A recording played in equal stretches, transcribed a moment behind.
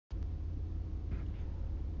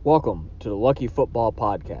Welcome to the Lucky Football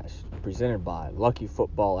Podcast, presented by Lucky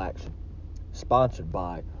Football Action, sponsored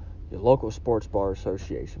by your local sports bar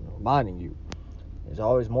association, reminding you it's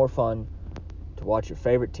always more fun to watch your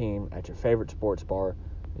favorite team at your favorite sports bar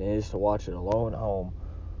than it is to watch it alone at home.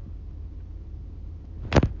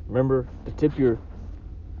 Remember to tip your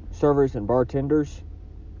servers and bartenders,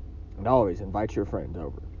 and always invite your friends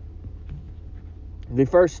over.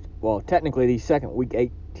 Technically the second Week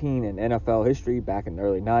 18 in NFL history. Back in the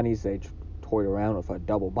early 90s, they toyed around with a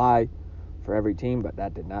double bye for every team, but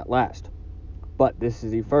that did not last. But this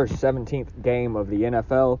is the first 17th game of the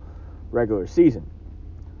NFL regular season.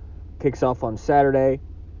 Kicks off on Saturday,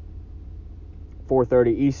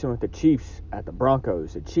 4:30 Eastern, with the Chiefs at the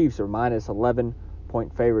Broncos. The Chiefs are minus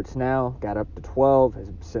 11-point favorites now, got up to 12, has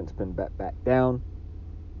since been bet back down.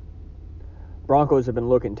 Broncos have been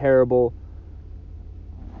looking terrible.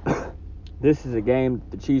 This is a game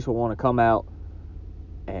the Chiefs will want to come out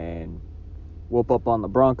and whoop up on the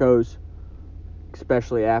Broncos,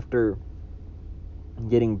 especially after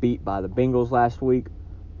getting beat by the Bengals last week.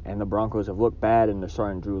 And the Broncos have looked bad, and they're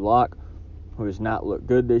starting Drew Lock, who has not looked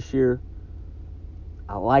good this year.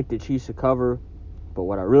 I like the Chiefs to cover, but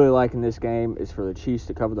what I really like in this game is for the Chiefs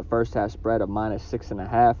to cover the first half spread of minus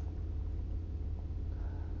 6.5.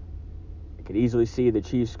 I could easily see the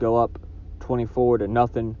Chiefs go up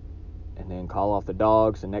 24-0 and then call off the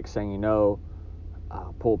dogs. The next thing you know,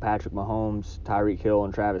 pull Patrick Mahomes, Tyreek Hill,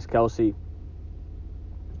 and Travis Kelce,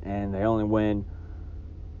 and they only win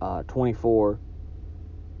 24-17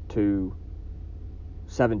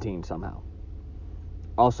 somehow.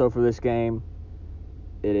 Also for this game,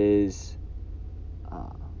 it is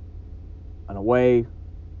an away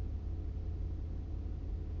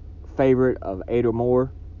favorite of 8 or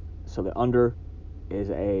more, so the under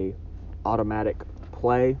is a automatic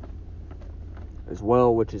play as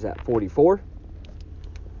well, which is at 44.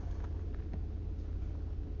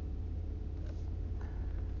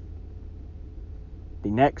 The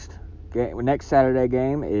next Saturday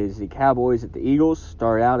game is the Cowboys at the Eagles.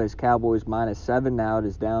 Started out as Cowboys minus 7. Now it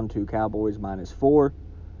is down to Cowboys minus 4.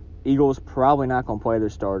 Eagles probably not going to play their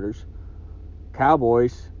starters.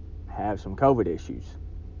 Cowboys have some COVID issues.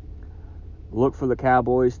 Look for the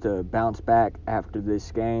Cowboys to bounce back after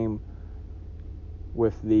this game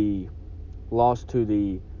with the loss to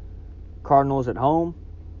the Cardinals at home.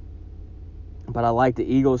 But I like the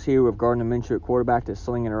Eagles here with Gardner Minshew at quarterback to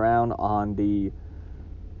sling it around on the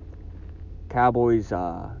Cowboys'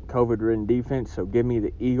 COVID-ridden defense. So give me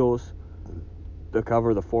the Eagles to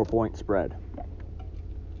cover the 4-point spread.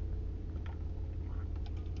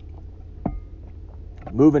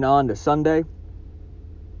 Moving on to Sunday,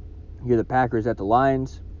 you have the Packers at the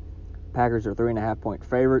Lions. Packers are 3.5-point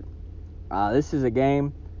favorite. This is a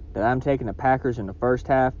game that I'm taking the Packers in the first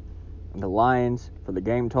half and the Lions for the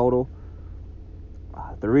game total.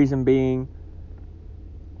 The reason being,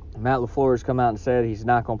 Matt LaFleur has come out and said he's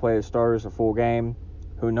not going to play the starters a full game.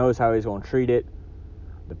 Who knows how he's going to treat it.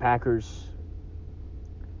 The Packers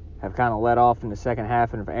have kind of let off in the second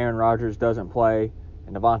half, and if Aaron Rodgers doesn't play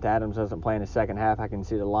and Davante Adams doesn't play in the second half, I can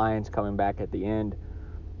see the Lions coming back at the end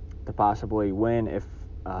to possibly win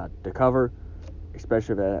to cover,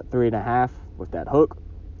 especially at 3.5 with that hook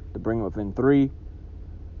to bring it within 3,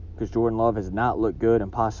 because Jordan Love has not looked good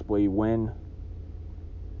and possibly win.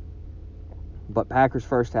 But Packers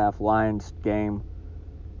first half, Lions game.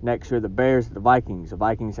 Next year, the Bears at the Vikings. The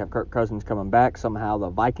Vikings have Kirk Cousins coming back. Somehow the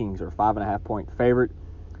Vikings are 5.5-point favorite.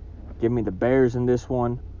 Give me the Bears in this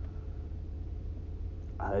one.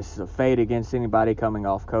 This is a fade against anybody coming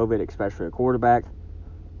off COVID, especially a quarterback.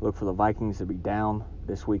 Look for the Vikings to be down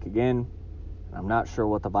this week again. I'm not sure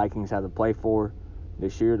what the Vikings have to play for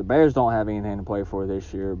this year. The Bears don't have anything to play for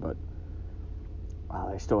this year, but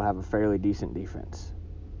they still have a fairly decent defense.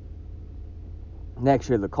 Next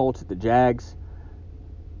year, the Colts at the Jags.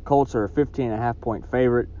 Colts are a 15.5-point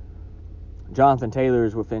favorite. Jonathan Taylor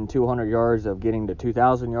is within 200 yards of getting to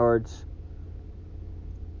 2,000 yards.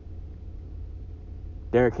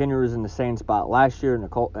 Derrick Henry was in the same spot last year, and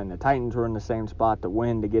the Titans were in the same spot to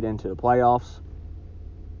win to get into the playoffs.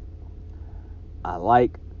 I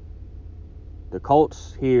like the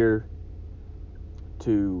Colts here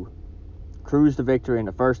to cruise to victory in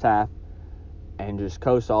the first half and just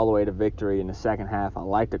coast all the way to victory in the second half. I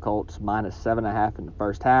like the Colts minus 7.5 in the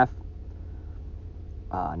first half.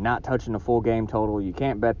 Not touching the full game total. You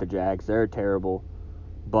can't bet the Jags. They're terrible.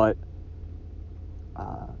 But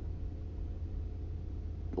the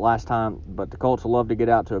Colts love to get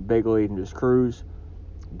out to a big lead and just cruise.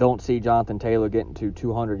 Don't see Jonathan Taylor getting to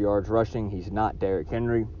 200 yards rushing. He's not Derrick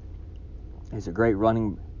Henry. He's a great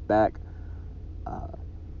running back.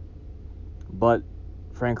 But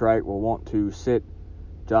Frank Reich will want to sit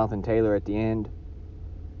Jonathan Taylor at the end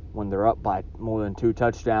when they're up by more than 2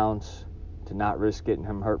 touchdowns to not risk getting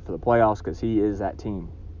him hurt for the playoffs, because he is that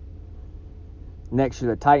team. Next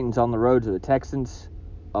year, the Titans on the road to the Texans.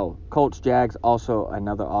 Colts, Jags, also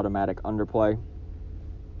another automatic underplay.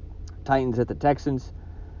 Titans at the Texans.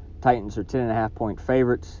 Titans are 10.5-point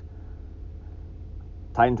favorites.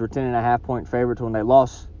 Titans were 10.5-point favorites when they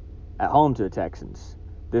lost at home to the Texans.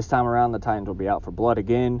 This time around, the Titans will be out for blood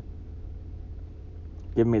again.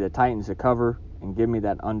 Give me the Titans to cover and give me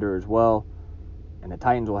that under as well. And the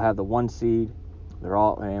Titans will have the 1 seed.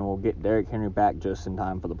 And we'll get Derrick Henry back just in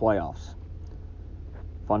time for the playoffs.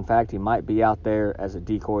 Fun fact, he might be out there as a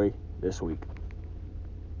decoy this week.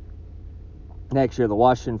 Next year, the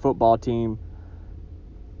Washington football team,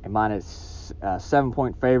 a minus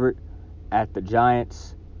 7-point favorite at the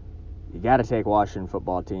Giants. You got to take Washington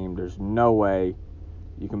football team. There's no way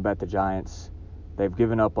you can bet the Giants. They've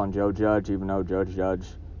given up on Joe Judge, even though Joe Judge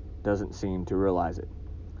doesn't seem to realize it.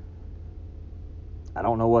 I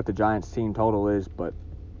don't know what the Giants team total is, but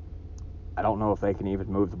I don't know if they can even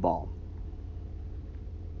move the ball.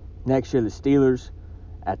 Next year, the Steelers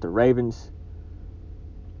at the Ravens.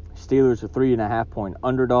 Steelers are 3.5-point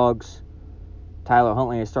underdogs. Tyler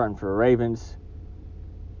Huntley is starting for the Ravens.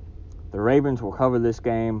 The Ravens will cover this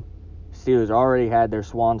game. Steelers already had their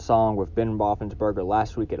swan song with Ben Roethlisberger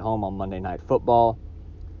last week at home on Monday Night Football.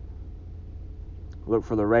 Look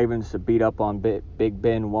for the Ravens to beat up on Big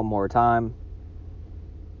Ben one more time.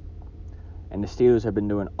 And the Steelers have been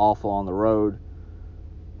doing awful on the road.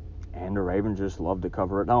 And the Ravens just love to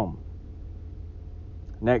cover at home.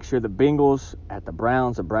 Next year, the Bengals at the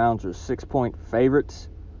Browns. The Browns are 6-point favorites.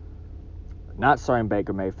 Not starting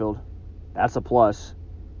Baker Mayfield. That's a plus.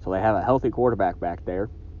 So they have a healthy quarterback back there.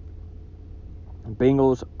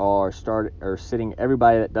 Bengals are sitting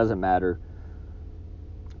everybody that doesn't matter.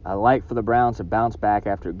 I like for the Browns to bounce back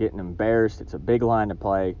after getting embarrassed. It's a big line to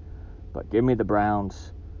play. But give me the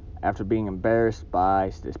Browns after being embarrassed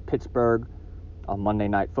by this Pittsburgh on Monday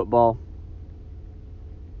Night Football.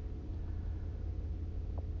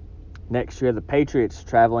 Next year, the Patriots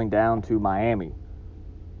traveling down to Miami.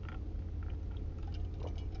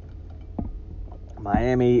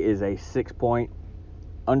 Miami is a 6-point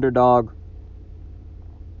underdog.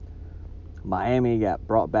 Miami got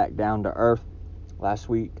brought back down to earth last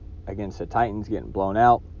week against the Titans, getting blown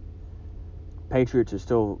out. Patriots are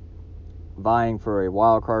still vying for a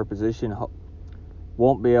wild card position.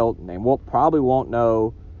 Probably won't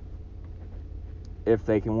know if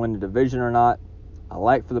they can win the division or not. I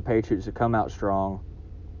like for the Patriots to come out strong.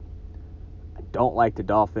 I don't like the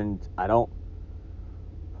Dolphins. I don't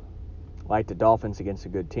like the Dolphins against a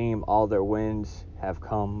good team. All their wins have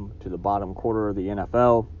come to the bottom quarter of the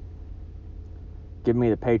NFL. Give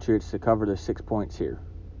me the Patriots to cover the 6 points here.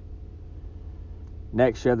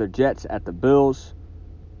 Next year, the Jets at the Bills.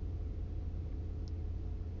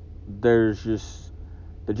 The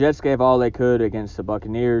Jets gave all they could against the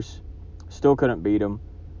Buccaneers. Still couldn't beat them.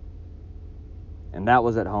 And that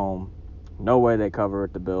was at home. No way they cover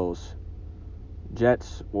at the Bills.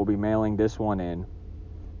 Jets will be mailing this one in.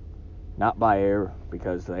 Not by air,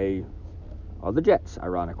 because they are the Jets,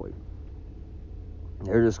 ironically.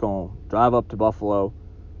 They're just going to drive up to Buffalo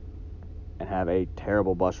and have a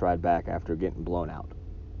terrible bus ride back after getting blown out.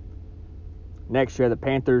 Next year, the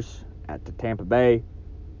Panthers at the Tampa Bay.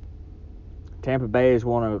 Tampa Bay is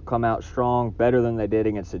want to come out strong, better than they did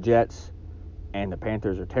against the Jets. And the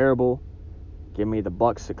Panthers are terrible. Give me the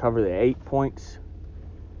Bucks to cover the 8 points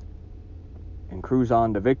and cruise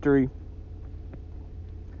on to victory.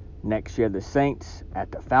 Next year, the Saints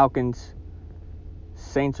at the Falcons.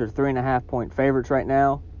 Saints are 3.5-point favorites right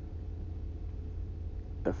now.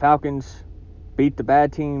 The Falcons beat the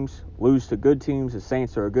bad teams, lose to good teams. The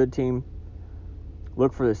Saints are a good team.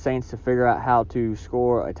 Look for the Saints to figure out how to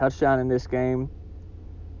score a touchdown in this game.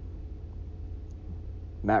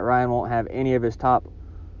 Matt Ryan won't have any of his top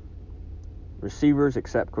receivers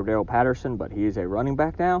except Cordell Patterson, but he is a running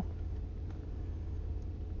back now.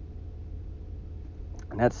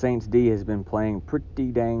 And that Saints D has been playing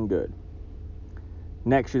pretty dang good.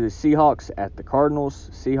 Next year, the Seahawks at the Cardinals.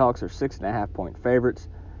 Seahawks are 6.5-point favorites.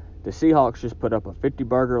 The Seahawks just put up a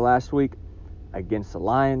 50-burger last week against the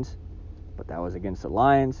Lions, but that was against the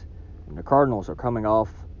Lions. And the Cardinals are coming off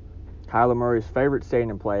Kyler Murray's favorite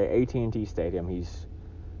stadium to play, AT&T Stadium. He's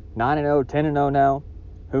 9-0, 10-0 now.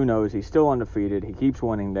 Who knows? He's still undefeated. He keeps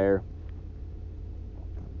winning there.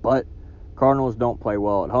 But Cardinals don't play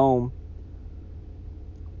well at home.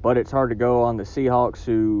 But it's hard to go on the Seahawks,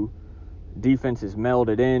 who defense is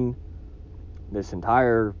melded in this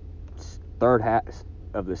entire third half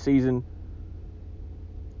of the season.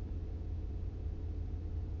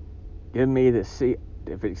 Give me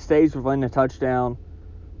if it stays within a touchdown,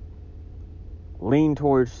 lean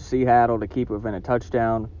towards Seattle to keep it within a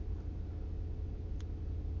touchdown.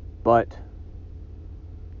 But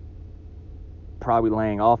probably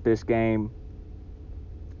laying off this game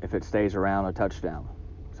if it stays around a touchdown.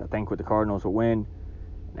 So I think with the Cardinals will win.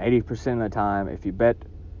 And 80% of the time, if you bet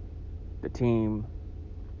the team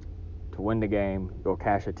to win the game, you'll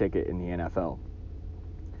cash a ticket in the NFL.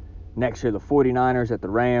 Next year, the 49ers at the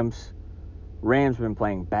Rams. Rams have been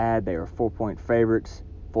playing bad. They are 4-point favorites.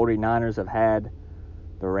 49ers have had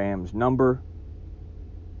the Rams number.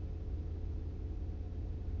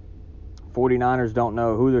 49ers don't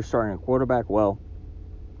know who they're starting at quarterback. Well,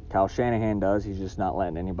 Kyle Shanahan does. He's just not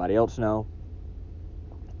letting anybody else know.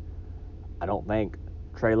 I don't think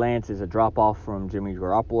Trey Lance is a drop-off from Jimmy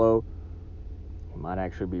Garoppolo. He might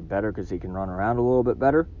actually be better because he can run around a little bit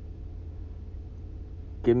better.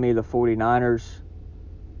 Give me the 49ers.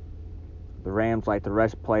 The Rams like the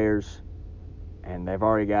rest players, and they've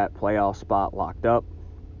already got playoff spot locked up.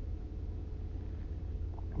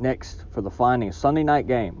 Next, for the final Sunday night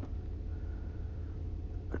game.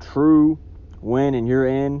 A true win and you're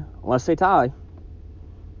in, unless they tie.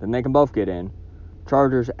 Then they can both get in.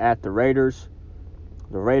 Chargers at the Raiders.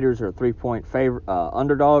 The Raiders are a 3-point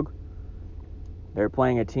underdog. They're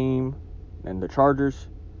playing a team, and the Chargers,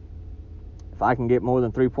 if I can get more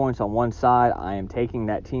than 3 points on one side, I am taking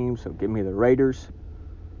that team, so give me the Raiders.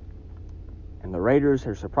 And the Raiders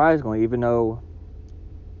are surprisingly, even though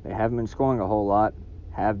they haven't been scoring a whole lot,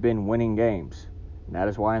 have been winning games. And that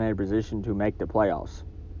is why I'm in a position to make the playoffs.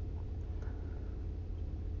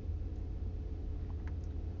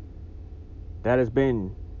 That has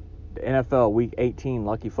been the NFL Week 18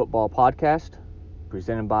 Lucky Football Podcast,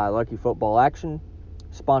 presented by Lucky Football Action,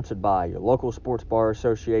 sponsored by your local sports bar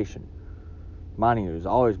association. Reminding you, it's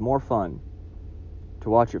always more fun to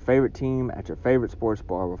watch your favorite team at your favorite sports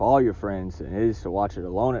bar with all your friends than it is to watch it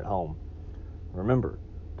alone at home. Remember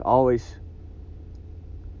to always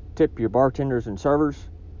tip your bartenders and servers,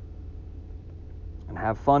 and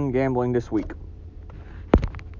have fun gambling this week.